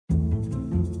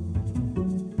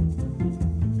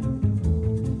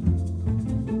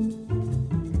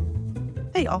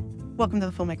Hey y'all, welcome to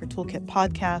the Filmmaker Toolkit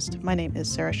podcast. My name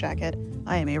is Sarah Shackett.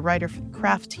 I am a writer for the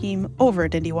craft team over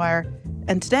at IndieWire.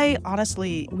 And today,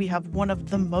 honestly, we have one of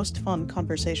the most fun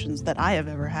conversations that I have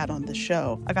ever had on this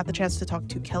show. I got the chance to talk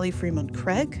to Kelly Fremon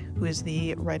Craig, who is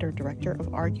the writer-director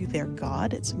of Are You There,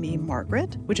 God? It's Me,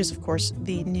 Margaret, which is, of course,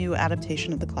 the new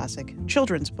adaptation of the classic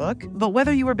children's book. But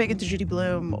whether you were big into Judy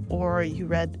Blume or you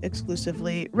read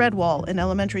exclusively Redwall in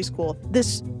elementary school,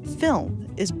 this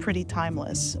film is pretty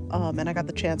timeless. And I got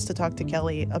the chance to talk to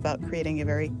Kelly about creating a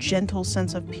very gentle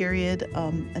sense of period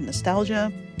and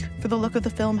nostalgia for the look of the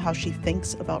film, how she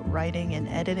thinks about writing and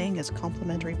editing as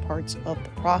complementary parts of the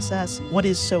process, what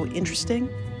is so interesting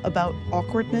about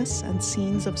awkwardness and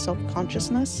scenes of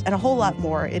self-consciousness, and a whole lot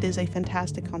more. It is a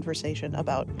fantastic conversation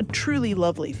about a truly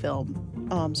lovely film.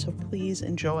 So please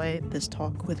enjoy this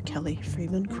talk with Kelly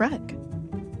Fremon Craig.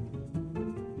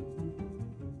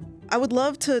 I would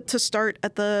love to start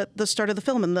at the start of the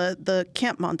film and the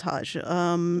camp montage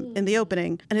in the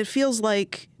opening. And it feels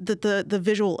like the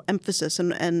visual emphasis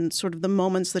and sort of the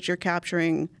moments that you're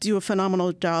capturing do a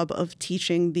phenomenal job of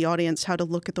teaching the audience how to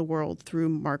look at the world through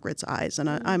Margaret's eyes. And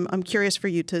I'm curious for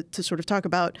you to sort of talk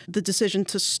about the decision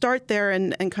to start there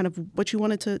and kind of what you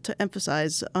wanted to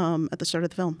emphasize at the start of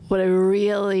the film. What I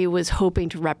really was hoping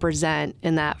to represent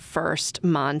in that first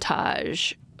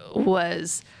montage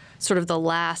was sort of the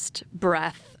last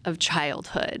breath of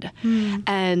childhood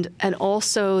and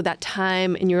also that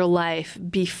time in your life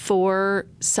before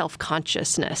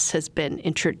self-consciousness has been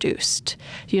introduced.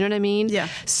 You know what I mean? Yeah.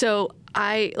 So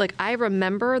I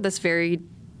remember this very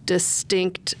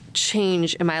distinct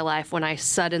change in my life when I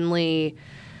suddenly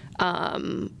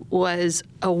was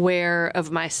aware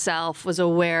of myself, was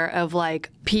aware of like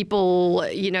people,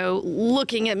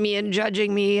 looking at me and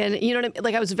judging me. And you know what I mean?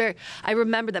 Like I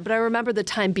remember that, but I remember the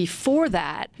time before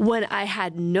that when I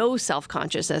had no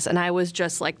self-consciousness and I was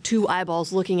just like two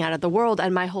eyeballs looking out at the world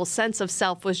and my whole sense of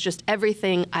self was just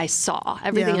everything I saw,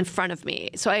 everything in front of me.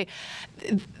 So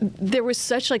there was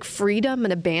such like freedom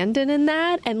and abandon in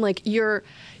that. And like your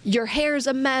hair's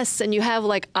a mess and you have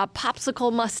like a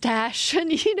popsicle mustache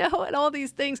and, and all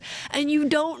these things and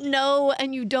you don't know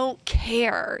and you don't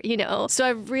care, So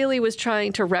I really was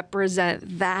trying to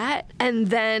represent that and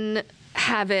then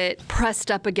have it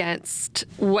pressed up against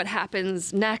what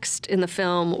happens next in the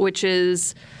film, which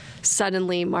is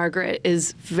suddenly Margaret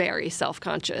is very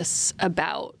self-conscious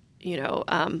about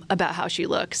about how she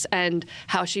looks and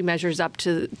how she measures up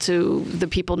to the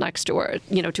people next to her,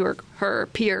 to her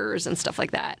peers and stuff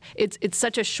like that. It's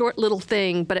such a short little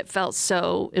thing, but it felt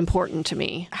so important to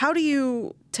me. How do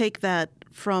you take that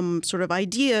from sort of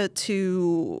idea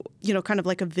to, kind of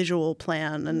like a visual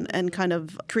plan and kind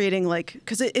of creating like,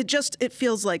 because it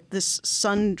feels like this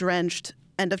sun-drenched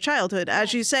end of childhood,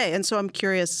 as you say. And so I'm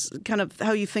curious kind of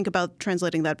how you think about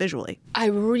translating that visually. I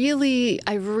really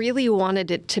wanted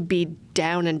it to be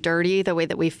down and dirty the way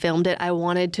that we filmed it. I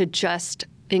wanted to just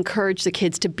encourage the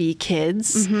kids to be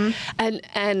kids. Mm-hmm.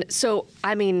 And so,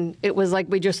 I mean, it was like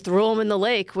we just threw them in the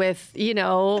lake with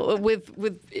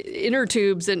inner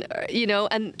tubes and,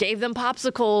 and gave them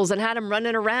popsicles and had them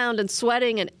running around and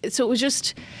sweating. And so it was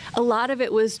just, a lot of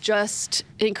it was just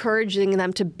encouraging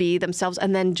them to be themselves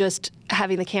and then just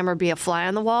having the camera be a fly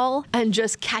on the wall and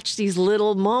just catch these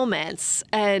little moments.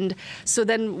 And so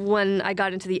then when I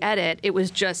got into the edit, it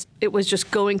was just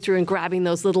going through and grabbing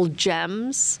those little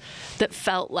gems that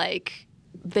felt like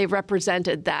they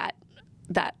represented that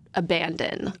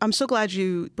abandon. I'm so glad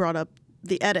you brought up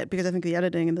the edit because I think the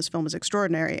editing in this film is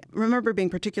extraordinary. I remember being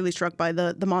particularly struck by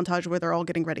the montage where they're all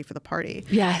getting ready for the party.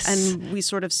 Yes. And we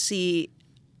sort of see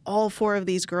all four of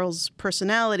these girls'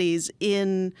 personalities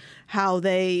in how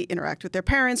they interact with their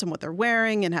parents and what they're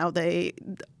wearing and how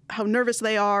nervous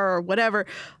they are or whatever.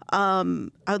 I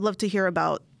would love to hear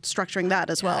about structuring that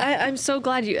as well. I'm so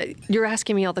glad you're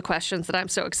asking me all the questions that I'm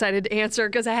so excited to answer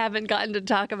because I haven't gotten to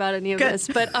talk about any of this.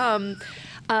 But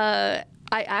I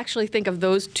actually think of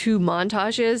those two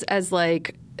montages as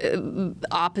like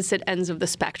opposite ends of the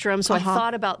spectrum. So I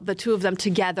thought about the two of them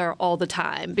together all the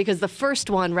time because the first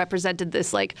one represented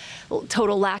this like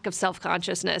total lack of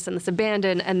self-consciousness and this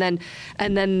abandon. And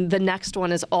then the next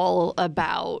one is all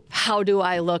about how do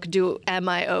I look? Am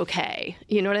I okay?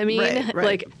 You know what I mean? Right.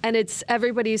 Like, and it's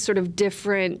everybody's sort of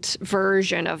different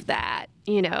version of that.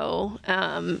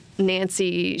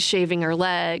 Nancy shaving her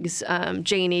legs,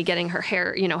 Janie getting her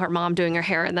hair, her mom doing her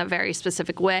hair in that very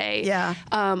specific way. Yeah.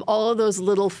 All of those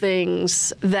little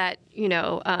things that,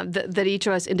 that each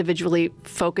of us individually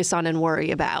focus on and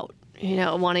worry about.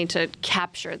 wanting to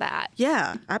capture that.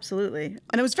 Yeah, absolutely.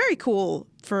 And it was very cool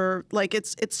for, like,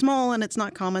 it's small and it's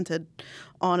not commented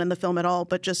on in the film at all,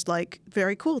 but just, like,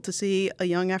 very cool to see a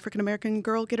young African-American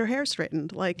girl get her hair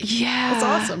straightened. Like, yeah, it's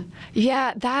awesome.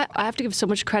 Yeah, that I have to give so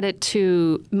much credit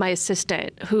to my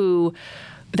assistant who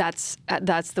that's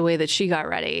the way that she got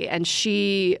ready. And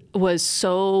she was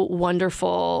so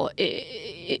wonderful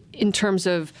in terms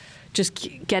of just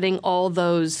getting all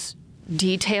those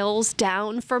details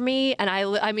down for me. And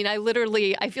I mean, I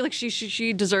literally, I feel like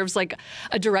she deserves like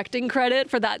a directing credit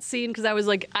for that scene, because I was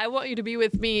like, I want you to be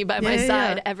with me by my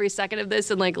side every second of this,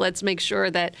 and like, let's make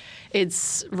sure that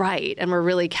it's right and we're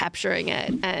really capturing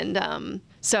it. And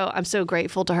so I'm so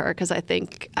grateful to her, because I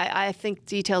think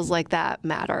details like that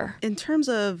matter. In terms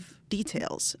of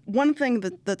details, one thing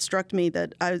that struck me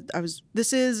that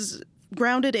this is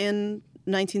grounded in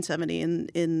 1970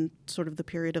 in sort of the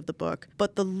period of the book,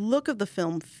 but the look of the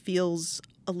film feels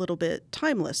a little bit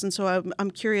timeless. And so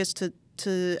I'm curious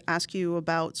to ask you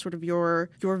about sort of your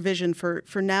vision for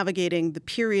navigating the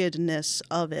periodness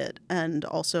of it, and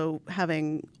also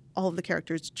having all of the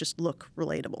characters just look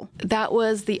relatable. That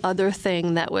was the other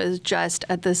thing that was just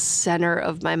at the center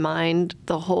of my mind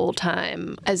the whole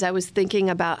time as I was thinking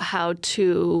about how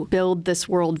to build this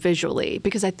world visually.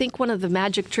 Because I think one of the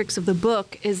magic tricks of the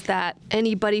book is that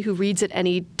anybody who reads it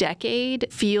any decade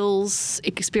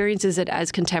experiences it as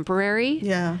contemporary.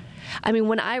 Yeah. I mean,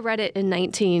 when I read it in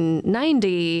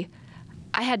 1990,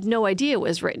 I had no idea it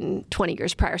was written 20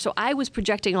 years prior. So I was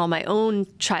projecting all my own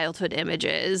childhood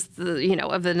images, of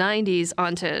the 90s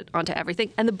onto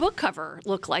everything. And the book cover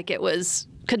looked like it was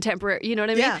contemporary, you know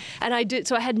what I mean? Yeah. And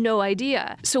I had no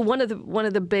idea. So one of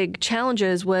the big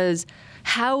challenges was,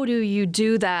 how do you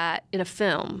do that in a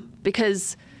film?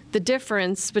 Because the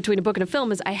difference between a book and a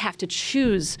film is I have to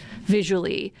choose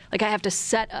visually. Like, I have to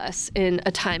set us in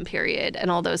a time period and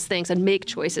all those things and make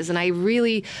choices. And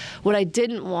what I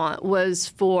didn't want was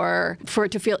for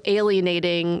it to feel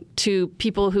alienating to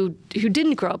people who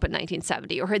didn't grow up in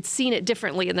 1970 or had seen it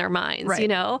differently in their minds,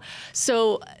 right.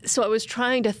 So I was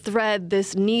trying to thread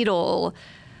this needle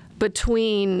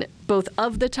between both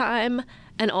of the time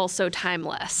and also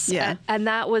timeless. Yeah. And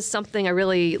that was something I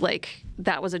really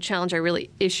that was a challenge I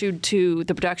really issued to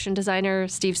the production designer,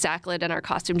 Steve Sacklet, and our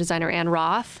costume designer, Ann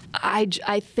Roth. I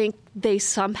think they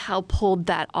somehow pulled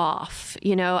that off.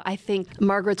 I think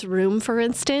Margaret's room, for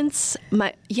instance,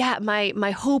 my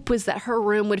hope was that her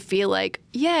room would feel like,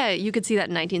 you could see that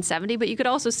in 1970, but you could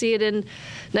also see it in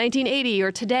 1980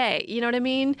 or today. You know what I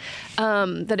mean?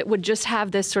 That it would just have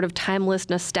this sort of timeless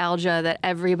nostalgia that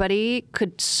everybody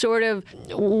could sort of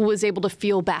was able to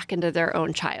feel back into their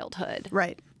own childhood.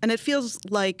 Right. And it feels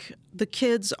like the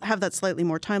kids have that slightly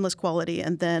more timeless quality.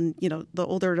 And then, the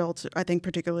older adults, I think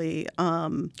particularly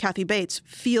Kathy Bates,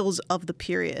 feels of the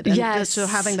period. And yes. So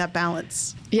having that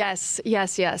balance. Yes,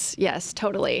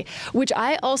 totally. Which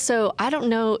I don't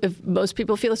know if most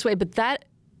people feel this way, but that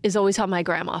is always how my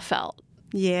grandma felt.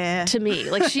 Yeah. To me,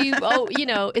 like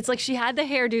it's like she had the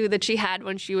hairdo that she had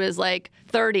when she was like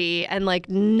 30 and like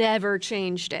never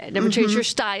changed it, never changed her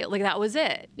style. Like that was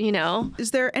it,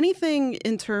 Is there anything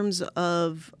in terms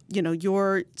of,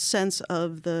 your sense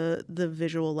of the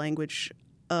visual language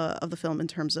of the film in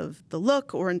terms of the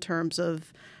look or in terms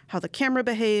of how the camera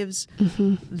behaves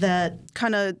that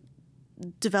kind of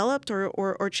developed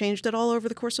or changed at all over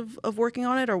the course of working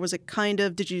on it? Or was it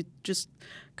did you just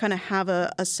kind of have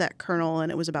a set kernel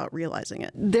and it was about realizing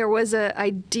it? There was an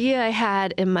idea I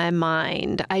had in my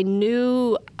mind. I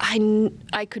knew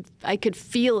I could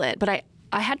feel it, but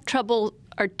I had trouble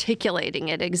articulating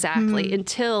it exactly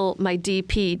until my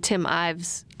DP, Tim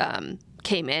Ives,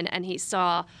 came in and he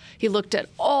looked at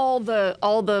all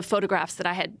the photographs that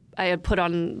I had put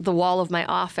on the wall of my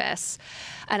office,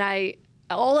 and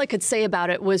all I could say about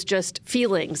it was just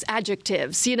feelings,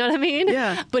 adjectives, you know what I mean?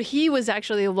 Yeah. But he was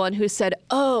actually the one who said,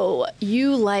 oh,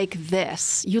 you like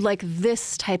this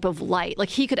type of light. Like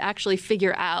he could actually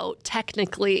figure out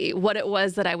technically what it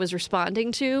was that I was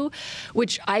responding to,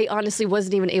 which I honestly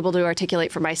wasn't even able to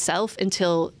articulate for myself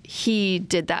until he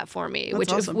did that for me,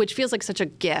 That's awesome. Which feels like such a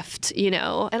gift,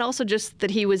 and also just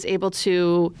that he was able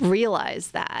to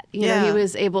realize that, he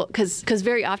was able, because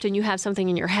very often you have something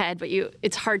in your head, but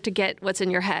it's hard to get what's in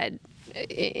your head,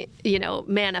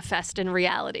 manifest in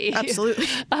reality. Absolutely.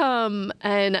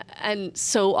 And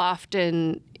so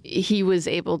often he was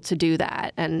able to do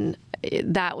that. And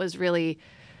that was really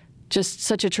just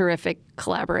such a terrific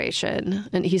collaboration.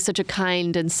 And he's such a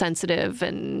kind and sensitive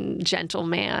and gentle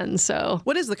man. So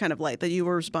what is the kind of light that you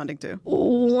were responding to?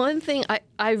 One thing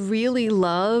I really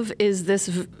love is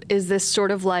this sort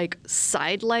of like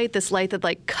side light, this light that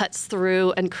like cuts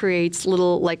through and creates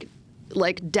little like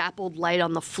like dappled light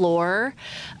on the floor.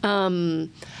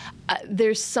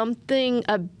 There's something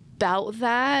about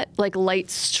that, like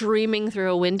light streaming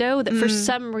through a window, that for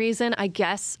some reason, I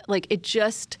guess, like it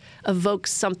just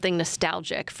evokes something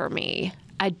nostalgic for me.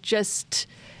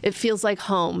 It feels like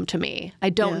home to me. I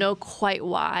don't know quite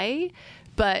why,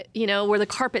 but, you know, where the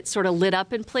carpet sort of lit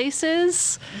up in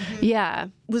places. Yeah.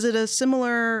 Was it a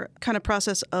similar kind of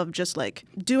process of just like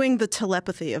doing the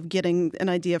telepathy of getting an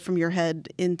idea from your head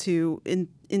into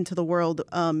the world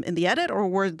in the edit, or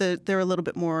were there a little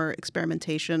bit more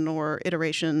experimentation or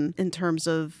iteration in terms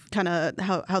of kind of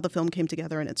how the film came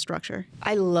together and its structure?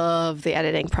 I love the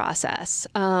editing process.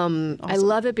 Awesome. I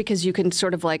love it because you can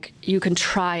sort of like, you can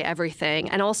try everything.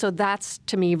 And also that's,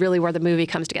 to me, really where the movie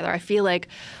comes together. I feel like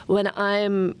when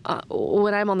I'm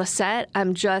on the set,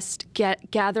 I'm just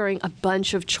gathering a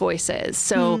bunch of choices.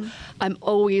 So I'm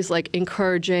always like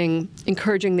encouraging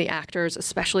the actors,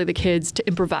 especially the kids, to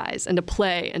improvise and to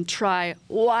play and try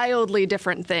wildly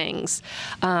different things.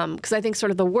 Because I think sort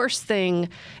of the worst thing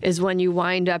is when you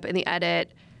wind up in the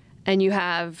edit and you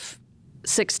have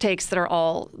 6 takes that are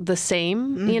all the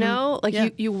same, you know?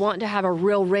 Like you want to have a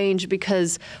real range,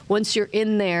 because once you're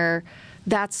in there,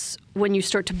 that's when you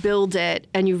start to build it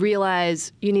and you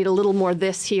realize you need a little more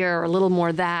this here or a little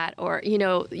more that, or, you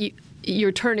know,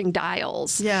 you're turning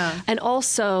dials. Yeah. And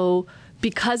also,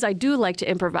 because I do like to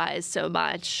improvise so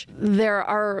much, there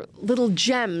are little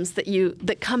gems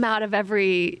that come out of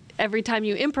every time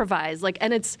you improvise. Like,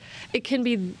 and it can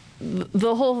be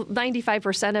the whole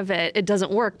 95% of it doesn't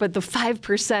work, but the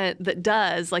 5% that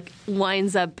does, like,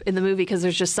 winds up in the movie because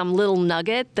there's just some little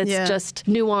nugget that's just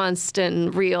nuanced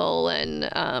and real.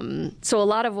 And so a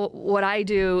lot of what I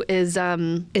do is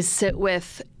sit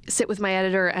with my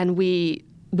editor, and we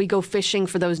go fishing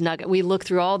for those nuggets. We look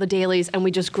through all the dailies and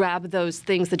we just grab those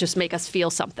things that just make us feel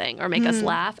something or make us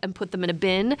laugh and put them in a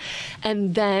bin.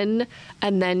 And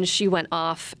then she went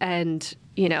off and,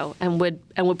 you know, and would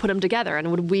put them together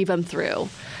and would weave them through.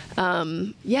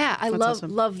 I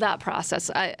love that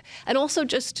process. And also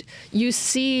just you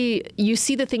see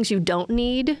the things you don't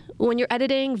need when you're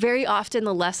editing. Very often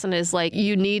the lesson is like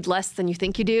you need less than you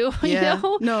think you do. Yeah. You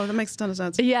know? No, that makes a ton of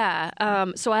sense. Yeah.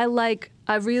 So I like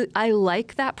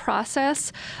that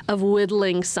process of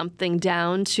whittling something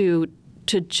down to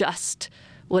just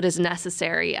what is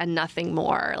necessary and nothing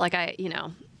more. Like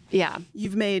yeah.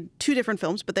 You've made 2 different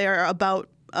films, but they are about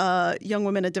young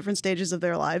women at different stages of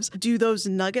their lives. Do those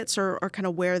nuggets or kind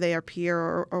of where they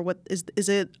appear, or what is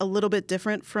it a little bit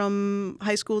different from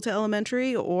high school to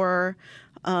elementary, or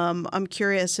I'm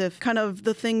curious if kind of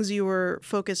the things you were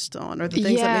focused on or the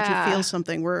things that made you feel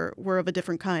something were of a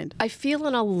different kind. I feel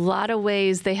in a lot of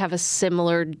ways they have a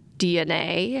similar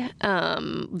DNA.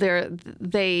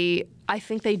 I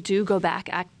think they do go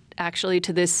back actually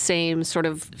to this same sort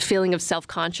of feeling of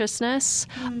self-consciousness,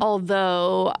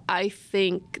 although I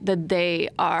think that they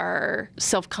are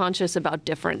self-conscious about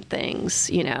different things,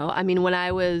 you know? I mean, when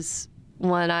I was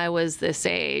this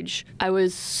age, I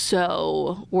was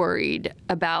so worried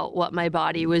about what my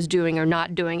body was doing or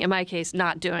not doing. In my case,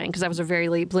 not doing, because I was a very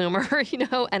late bloomer, you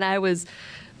know, and I was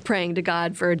praying to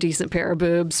God for a decent pair of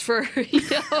boobs for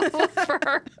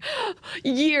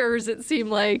years, it seemed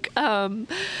like.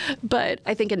 But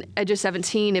I think at just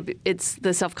 17, it's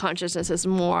the self-consciousness is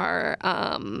more,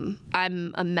 I'm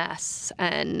a mess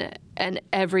and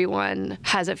everyone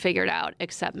has it figured out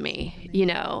except me. You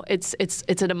know, it's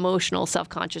an emotional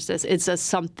self-consciousness. It's a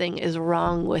something is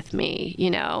wrong with me,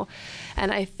 you know.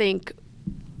 And I think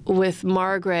with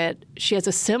Margaret, she has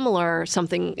a similar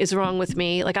something is wrong with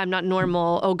me, like I'm not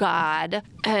normal, oh God.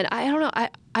 And I don't know,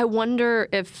 I wonder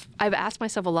if, I've asked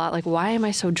myself a lot, like, why am I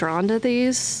so drawn to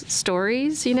these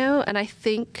stories, you know? And I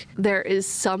think there is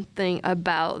something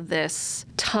about this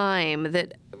time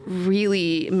that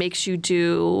really makes you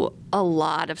do a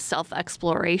lot of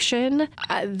self-exploration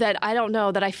that I don't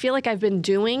know, that I feel like I've been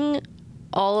doing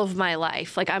all of my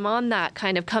life. Like I'm on that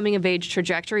kind of coming of age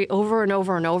trajectory over and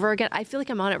over and over again. I feel like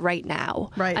I'm on it right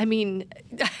now. Right. I mean,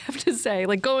 I have to say,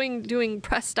 like doing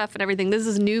press stuff and everything, this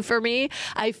is new for me.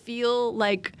 I feel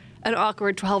like an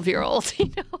awkward 12-year-old,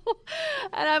 you know?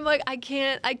 And I'm like, I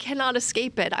cannot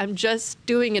escape it. I'm just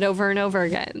doing it over and over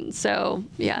again. So,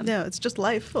 yeah. Yeah, it's just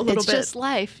life a little bit. It's just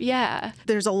life, yeah.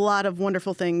 There's a lot of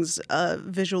wonderful things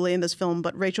visually in this film,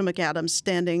 but Rachel McAdams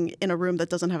standing in a room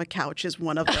that doesn't have a couch is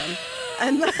one of them.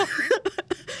 And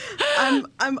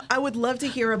I would love to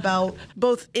hear about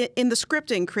both in the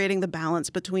scripting, creating the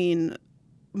balance between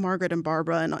Margaret and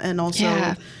Barbara, and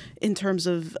also in terms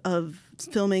of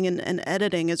filming and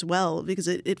editing as well, because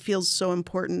it feels so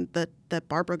important that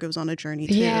Barbara goes on a journey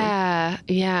too.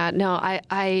 Yeah. No,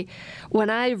 I when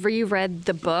I reread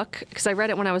the book, because I read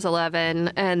it when I was 11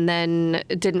 and then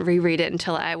didn't reread it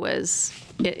until I was,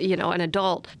 an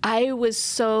adult, I was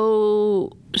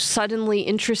so suddenly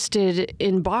interested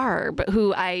in Barb,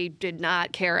 who I did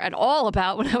not care at all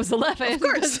about when I was 11. Of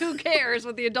course. Because who cares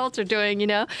what the adults are doing,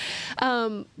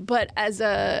 But as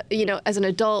as an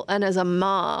adult and as a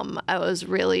mom, I was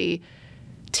really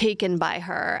taken by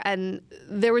her. And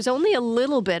there was only a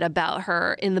little bit about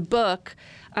her in the book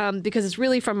because it's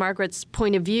really from Margaret's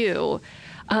point of view.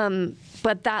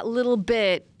 But that little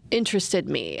bit interested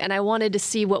me, and I wanted to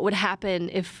see what would happen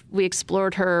if we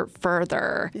explored her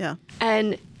further. Yeah.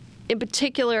 And in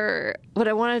particular, what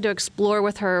I wanted to explore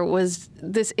with her was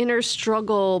this inner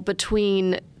struggle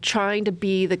between trying to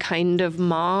be the kind of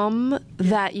mom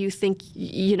that you think,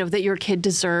 that your kid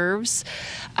deserves,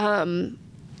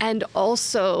 and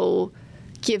also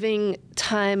giving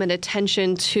time and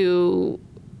attention to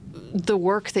the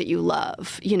work that you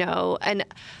love, and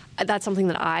that's something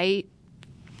that I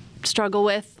struggle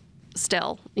with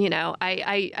still.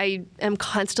 I am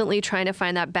constantly trying to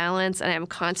find that balance, and I'm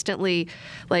constantly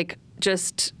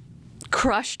just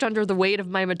crushed under the weight of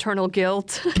my maternal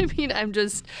guilt.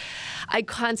 I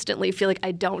constantly feel like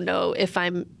I don't know if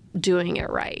I'm doing it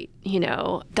right.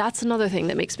 That's another thing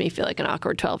that makes me feel like an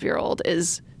awkward 12-year-old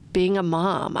is being a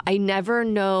mom. I never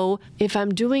know if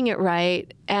I'm doing it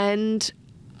right, and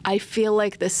I feel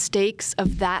like the stakes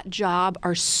of that job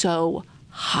are so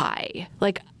high.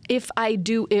 If I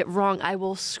do it wrong, I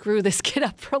will screw this kid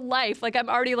up for life. I'm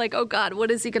already oh God,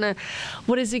 he's gonna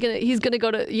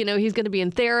go to, he's gonna be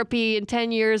in therapy in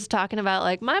 10 years talking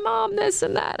about my mom, this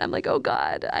and that. I'm oh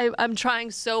God, I'm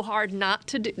trying so hard not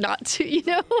to,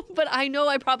 but I know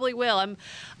I probably will.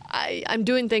 I'm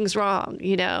doing things wrong,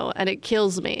 and it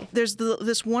kills me. There's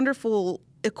this wonderful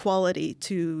equality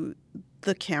to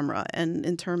the camera, and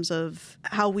in terms of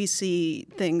how we see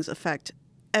things affect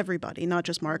everybody, not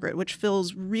just Margaret, which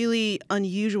feels really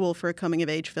unusual for a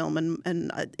coming-of-age film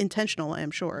and intentional, I am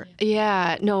sure.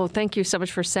 Yeah, no, thank you so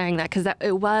much for saying that, because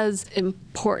it was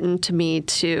important to me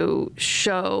to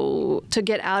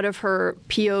get out of her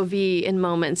POV in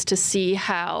moments to see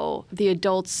how the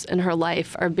adults in her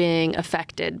life are being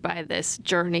affected by this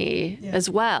journey as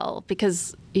well,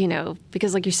 because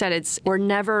like you said, we're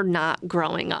never not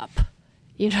growing up.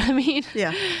 You know what I mean?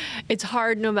 Yeah. It's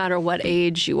hard no matter what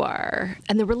age you are.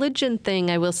 And the religion thing,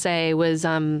 I will say, was,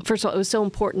 first of all, it was so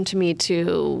important to me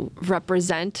to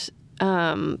represent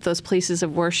those places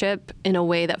of worship in a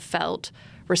way that felt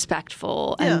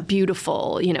respectful and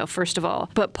beautiful, first of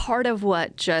all. But part of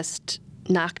what just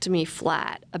knocked me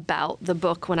flat about the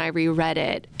book when I reread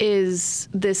it is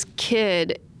this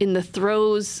kid in the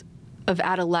throes of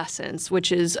adolescence,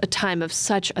 which is a time of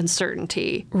such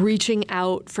uncertainty, reaching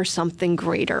out for something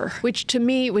greater, which to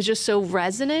me was just so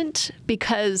resonant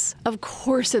because, of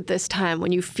course, at this time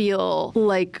when you feel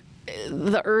like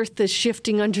the earth is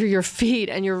shifting under your feet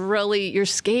and you're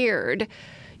scared,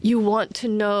 you want to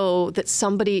know that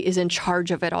somebody is in charge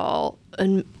of it all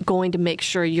and going to make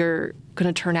sure you're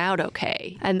going to turn out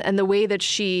okay. And the way that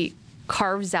she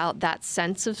carves out that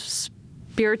sense of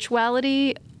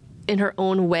spirituality in her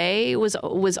own way was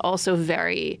also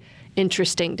very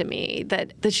interesting to me,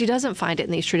 that she doesn't find it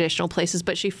in these traditional places,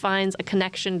 but she finds a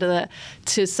connection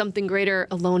to something greater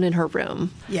alone in her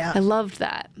room. Yeah. I loved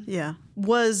that. Yeah.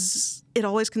 Was it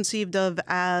always conceived of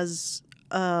as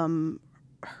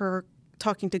her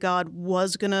talking to God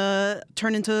was going to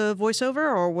turn into voiceover,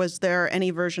 or was there any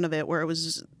version of it where it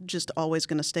was just always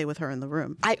going to stay with her in the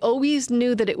room? I always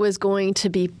knew that it was going to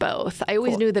be both. I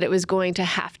always knew that it was going to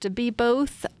have to be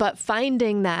both, but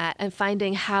finding that and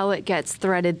finding how it gets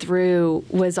threaded through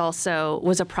was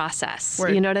a process.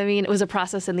 Word. You know what I mean? It was a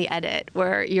process in the edit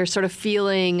where you're sort of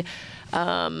feeling,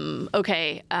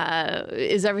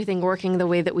 is everything working the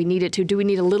way that we need it to? Do we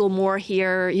need a little more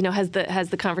here? Has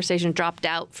the conversation dropped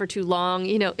out for too long?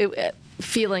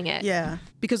 Feeling it. Yeah,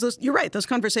 because you're right. Those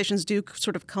conversations do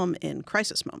sort of come in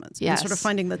crisis moments. Yes. And sort of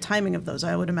finding the timing of those,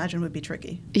 I would imagine, would be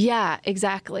tricky. Yeah,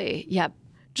 exactly. Yep.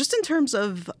 Just in terms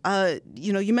of,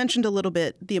 you mentioned a little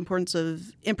bit the importance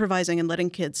of improvising and letting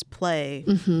kids play.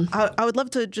 Mm-hmm. I would love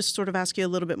to just sort of ask you a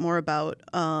little bit more about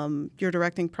your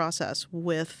directing process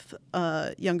with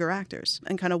younger actors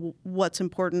and kind of what's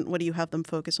important. What do you have them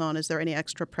focus on? Is there any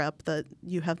extra prep that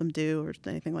you have them do or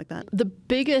anything like that? The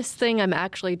biggest thing I'm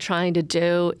actually trying to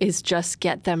do is just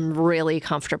get them really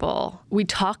comfortable. We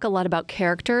talk a lot about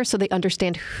character so they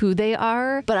understand who they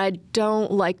are, but I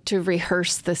don't like to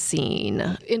rehearse the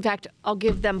scene. In fact, I'll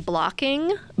give them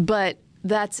blocking, but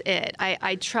that's it.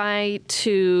 I try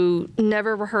to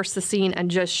never rehearse the scene and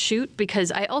just shoot,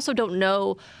 because I also don't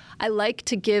know. I like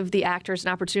to give the actors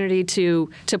an opportunity to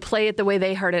play it the way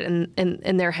they heard it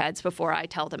in their heads before I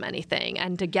tell them anything,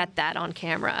 and to get that on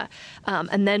camera.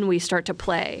 And then we start to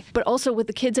play. But also with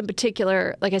the kids in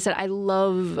particular, like I said, I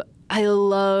love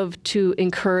to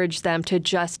encourage them to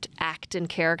just act in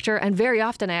character. And very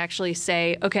often I actually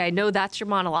say, okay, I know that's your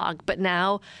monologue, but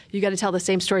now you got to tell the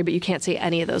same story, but you can't say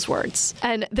any of those words.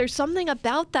 And there's something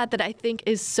about that I think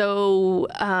is so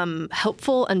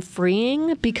helpful and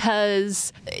freeing,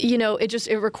 because,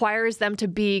 it requires them to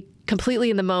be completely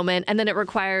in the moment, and then it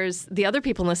requires the other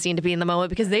people in the scene to be in the moment,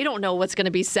 because they don't know what's going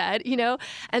to be said,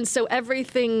 and so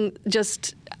everything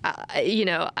just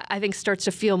I think starts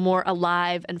to feel more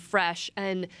alive and fresh,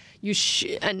 and you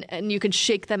and you can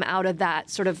shake them out of that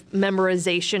sort of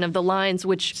memorization of the lines,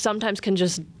 which sometimes can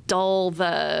just dull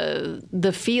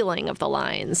the feeling of the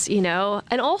lines,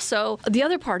 And also, the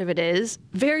other part of it is,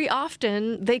 very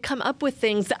often they come up with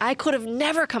things that I could have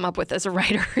never come up with as a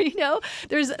writer,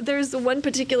 There's one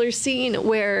particular scene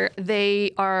where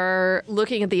they are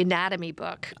looking at the anatomy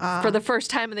book for the first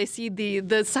time, and they see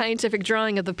the scientific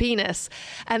drawing of the penis.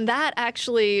 And that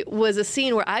actually was a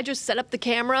scene where I just set up the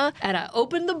camera and I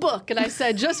opened the book and I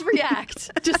said, just react.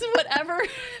 Just whatever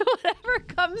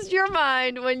comes to your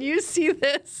mind when you see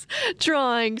this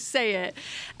drawing, say it.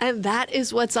 And that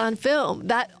is what's on film.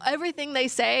 That everything they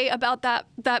say about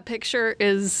that picture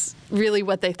is really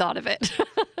what they thought of it.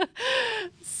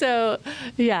 So,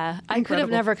 yeah, incredible. I could have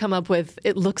never come up with,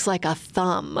 it looks like a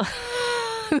thumb.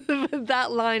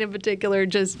 That line in particular,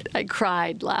 I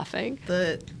cried laughing.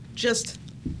 The just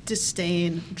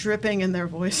disdain dripping in their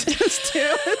voices,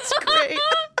 too. It's great.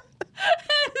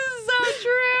 It is so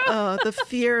true. Oh, the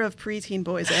fear of preteen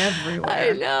boys everywhere.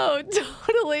 I know,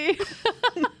 totally.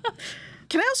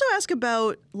 Can I also ask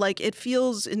about, it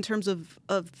feels in terms of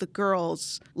the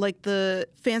girls, like the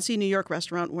fancy New York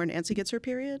restaurant where Nancy gets her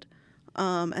period,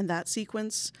 and that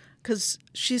sequence, because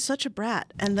she's such a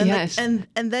brat, and then yes. and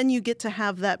then you get to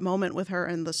have that moment with her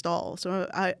in the stall. So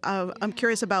I'm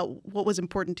curious about what was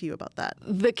important to you about that.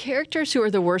 The characters who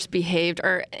are the worst behaved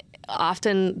are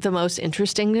often the most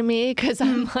interesting to me, because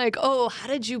I'm like, oh, how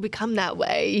did you become that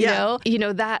way? You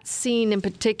know, that scene in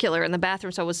particular in the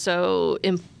bathroom was so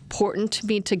important to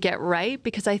me to get right,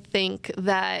 because I think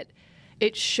that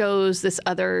it shows this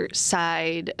other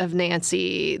side of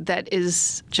Nancy that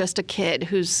is just a kid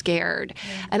who's scared.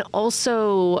 Yeah. And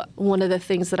also, one of the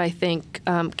things that I think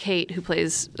Kate, who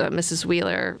plays Mrs.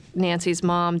 Wheeler, Nancy's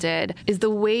mom, did, is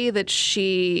the way that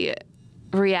she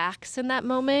reacts in that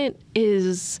moment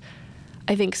is,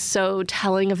 I think, so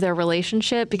telling of their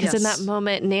relationship, because in that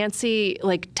moment, Nancy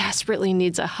desperately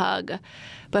needs a hug,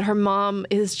 but her mom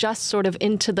is just sort of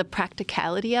into the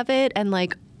practicality of it, and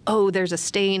oh, there's a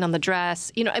stain on the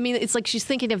dress. It's like she's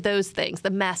thinking of those things, the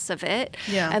mess of it.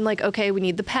 Yeah. And okay, we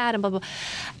need the pad and blah, blah.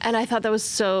 And I thought that was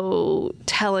so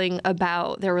telling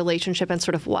about their relationship and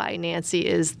sort of why Nancy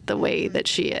is the way that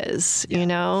she is,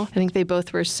 I think they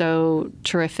both were so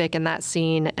terrific in that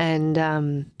scene. And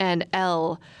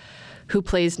Elle, who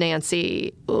plays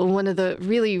Nancy, one of the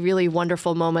really, really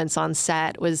wonderful moments on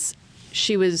set was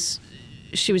she was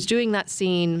doing that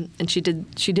scene, and she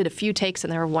did a few takes,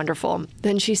 and they were wonderful.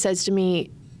 Then she says to me,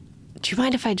 do you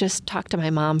mind if I just talk to my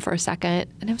mom for a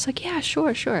second? And I was like, yeah,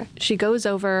 sure. She goes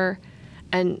over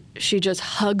and she just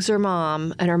hugs her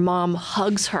mom, and her mom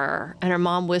hugs her, and her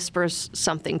mom whispers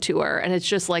something to her, and it's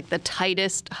just the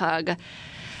tightest hug.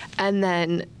 And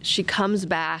then she comes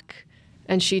back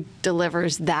and she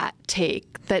delivers that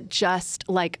take that just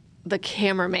the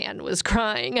cameraman was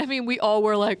crying. I mean, we all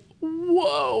were like,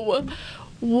 whoa,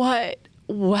 what?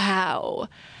 Wow.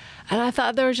 And I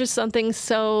thought there was just something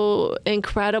so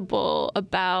incredible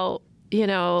about,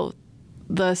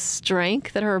 the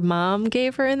strength that her mom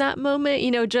gave her in that moment,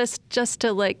 just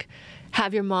to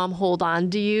have your mom hold on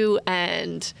to you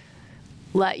and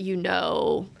let you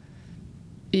know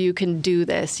you can do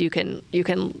this, you can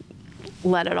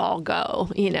let it all go,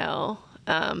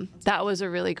 That was a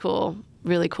really cool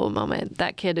moment.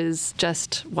 That kid is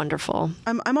just wonderful.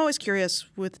 I'm always curious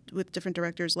with different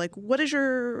directors, what is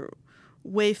your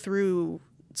way through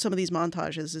some of these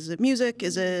montages? Is it music?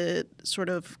 Is it sort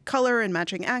of color and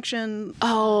matching action?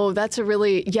 Oh, that's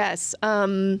yes.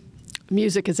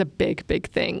 Music is a big, big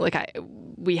thing.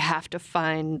 We have to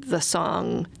find the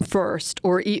song first,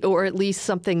 or at least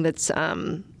something that's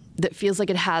that feels like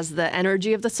it has the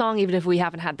energy of the song, even if we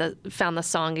haven't found the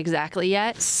song exactly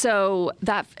yet. So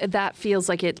that feels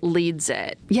like it leads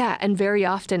it. Yeah, and very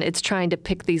often it's trying to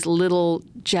pick these little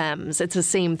gems. It's the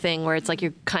same thing where it's like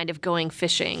you're kind of going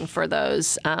fishing for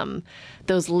those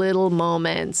little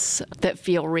moments that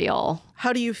feel real.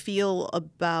 How do you feel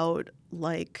about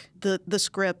like the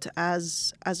script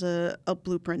as a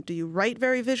blueprint? Do you write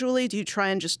very visually? Do you try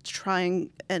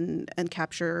and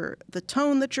capture the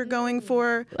tone that you're going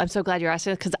for? I'm so glad you're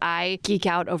asking, because I geek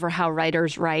out over how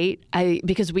writers write.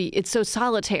 Because it's so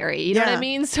solitary, you know what I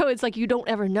mean? So it's like you don't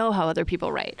ever know how other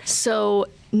people write. So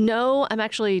no, I'm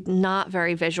actually not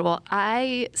very visual.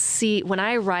 When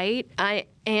I write, I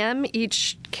am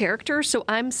each character, so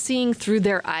I'm seeing through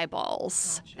their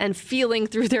eyeballs and feeling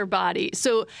through their body.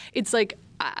 So it's like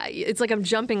I'm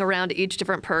jumping around each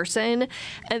different person,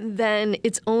 and then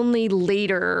it's only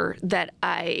later that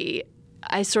I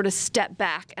sort of step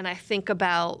back and I think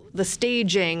about the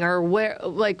staging or where,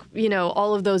 like, you know,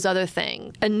 all of those other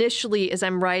things. Initially, as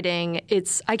I'm writing,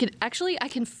 I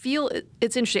can feel,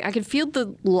 it's interesting. I can feel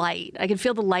the light. I can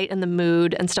feel the light and the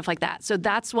mood and stuff like that. So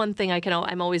that's one thing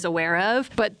I'm always aware of.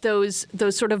 But those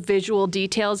sort of visual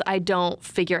details, I don't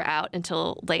figure out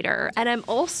until later. And I'm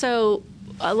also,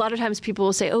 a lot of times people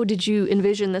will say, "Oh, did you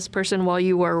envision this person while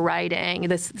you were writing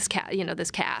this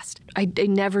cast?" I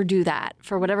never do that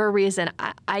for whatever reason.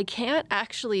 I can't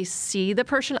actually see the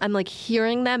person. I'm like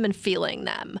hearing them and feeling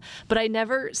them, but I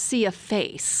never see a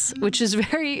face, which is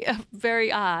very,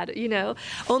 very odd. You know,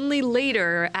 only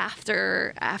later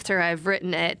after I've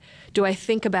written it do I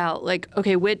think about like,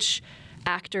 okay, which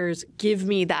actors give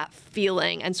me that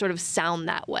feeling and sort of sound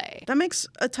that way. That makes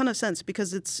a ton of sense,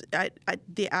 because it's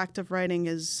the act of writing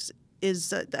is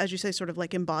as you say, sort of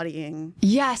like embodying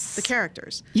the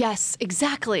characters. Yes,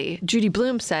 exactly. Judy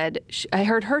Blume said, I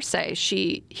heard her say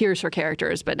she hears her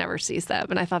characters but never sees them,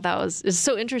 and I thought it's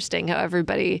so interesting how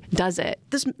everybody does it.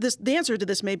 The answer to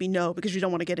this may be no, because you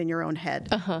don't want to get in your own head.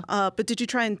 But did you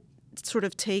try and sort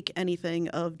of take anything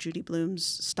of Judy Blume's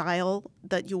style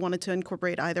that you wanted to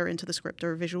incorporate either into the script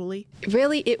or visually?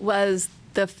 Really, it was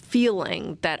the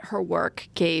feeling that her work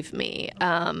gave me.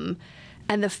 And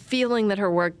the feeling that her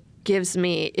work gives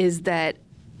me is that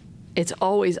it's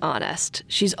always honest.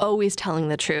 She's always telling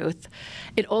the truth.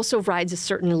 It also rides a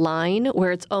certain line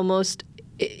where it's almost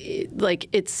like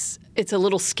it's a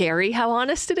little scary how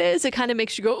honest it is. It kind of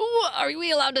makes you go, "Ooh, are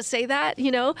we allowed to say that?"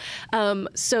 You know?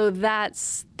 So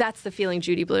that's the feeling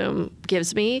Judy Blume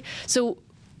gives me. So,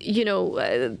 you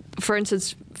know, for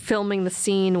instance, filming the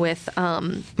scene with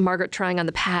Margaret trying on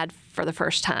the pad for the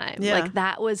first time. Yeah. Like,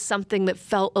 that was something that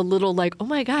felt a little like, oh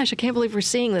my gosh, I can't believe we're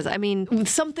seeing this. I mean,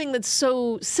 something that's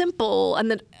so simple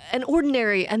and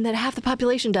ordinary, and that half the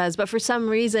population does, but for some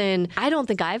reason, I don't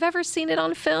think I've ever seen it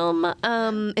on film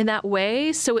in that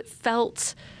way. So it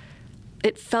felt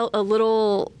a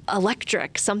little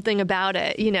electric, something about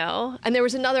it, you know? And there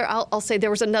was another, I'll say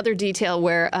there was another detail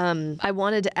where I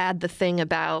wanted to add the thing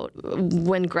about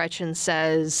when Gretchen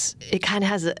says it kind of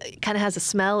has a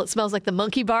smell. It smells like the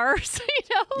monkey bars,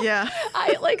 you know? Yeah.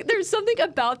 There's something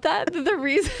about that, the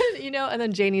reason, you know? And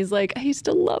then Janie's like, I used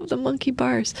to love the monkey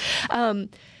bars. But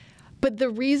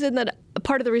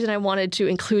part of the reason I wanted to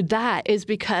include that is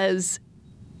because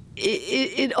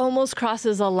it almost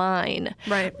crosses a line,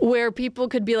 right, where people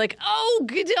could be like,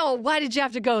 oh, why did you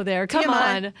have to go there? Come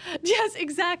TMI. on. Yes,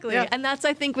 exactly. Yeah. And that's,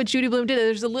 I think, what Judy Blume did.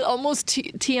 There's almost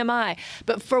TMI.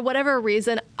 But for whatever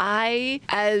reason, I,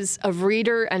 as a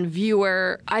reader and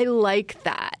viewer, I like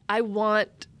that. I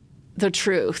want the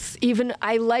truth. Even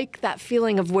I like that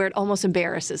feeling of where it almost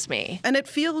embarrasses me. And it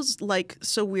feels like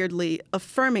so weirdly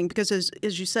affirming, because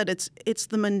as you said, it's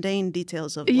the mundane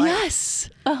details of life. Yes.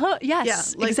 Yes. Yeah.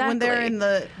 Like exactly. when they're in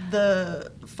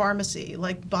the pharmacy,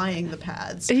 like buying the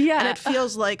pads. Yeah. And it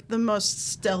feels like the most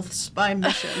stealth spy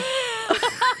mission.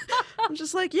 I'm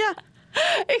just like, yeah.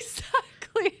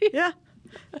 Exactly. Yeah.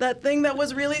 That thing that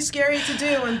was really scary to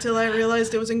do until I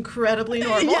realized it was incredibly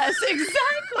normal. Yes,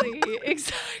 exactly.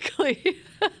 Exactly.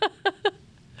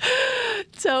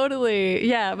 Totally.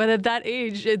 Yeah. But at that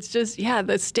age, it's just,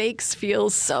 the stakes feel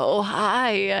so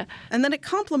high. And then it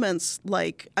complements,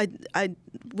 like, I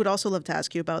would also love to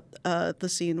ask you about the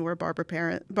scene where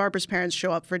Barbara's parents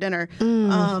show up for dinner,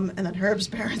 and then Herb's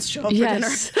parents show up for dinner.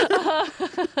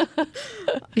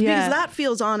 Because that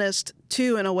feels honest,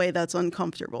 too, in a way that's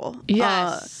uncomfortable.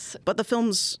 Yes. But the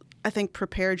film's, I think,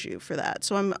 prepared you for that.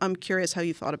 So I'm curious how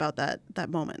you thought about that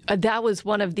moment. That was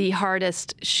one of the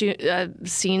hardest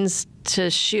scenes to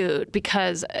shoot,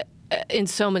 because in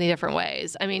so many different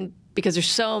ways. I mean, because there's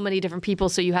so many different people,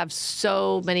 so you have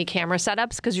so many camera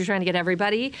setups because you're trying to get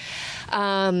everybody.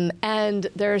 And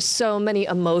there's so many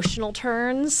emotional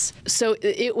turns. So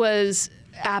it was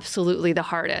absolutely the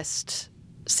hardest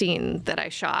scene that I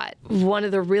shot. One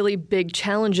of the really big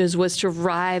challenges was to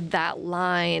ride that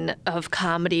line of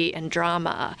comedy and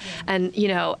drama, and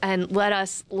and let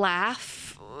us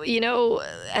laugh,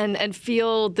 and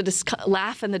feel the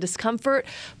laugh and the discomfort,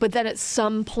 but then at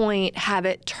some point have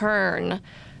it turn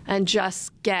and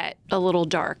just get a little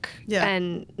dark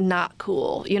and not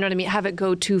cool. You know what I mean? Have it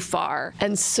go too far.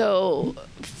 And so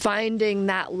finding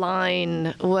that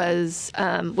line was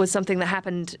something that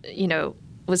happened,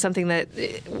 was something that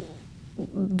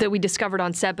we discovered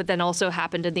on set, but then also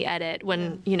happened in the edit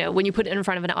when, when you put it in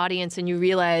front of an audience and you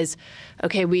realize,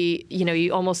 okay,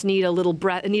 you almost need a little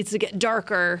breath. It needs to get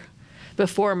darker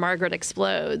before Margaret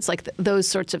explodes, like those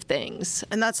sorts of things.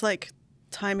 And that's like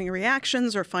timing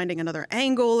reactions or finding another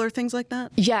angle or things like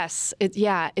that? Yes.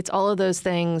 It's all of those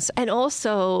things. And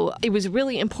also, it was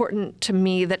really important to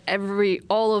me that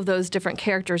all of those different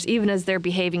characters, even as they're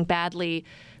behaving badly,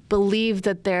 believe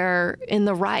that they're in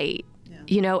the right,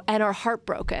 and are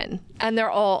heartbroken. And they're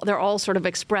all sort of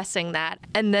expressing that.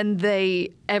 And then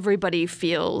everybody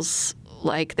feels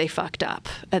like they fucked up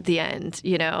at the end,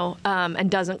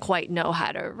 and doesn't quite know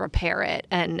how to repair it.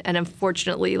 And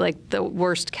unfortunately, like, the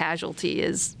worst casualty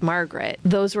is Margaret.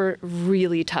 Those were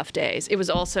really tough days. It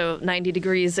was also 90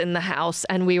 degrees in the house,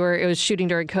 and it was shooting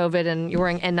during COVID, and you're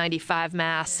wearing N95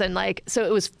 masks, and so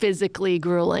it was physically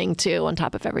grueling too, on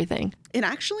top of everything. In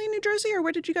actually New Jersey, or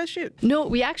where did you guys shoot? No,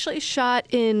 we actually shot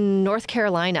in North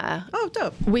Carolina. Oh,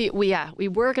 dope. We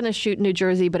were going to shoot in New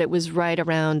Jersey, but it was right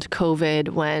around COVID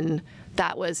when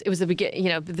it was the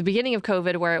beginning of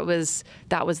COVID, where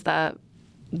that was the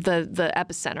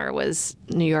epicenter was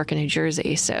New York and New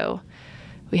Jersey. So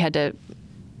we had to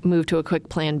move to a quick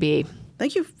plan B.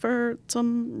 Thank you for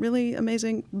some really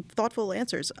amazing, thoughtful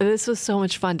answers. This was so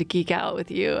much fun to geek out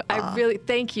with you. I really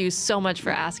thank you so much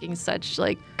for asking such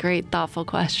great, thoughtful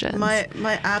questions. My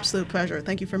absolute pleasure.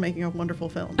 Thank you for making a wonderful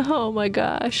film. Oh my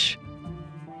gosh.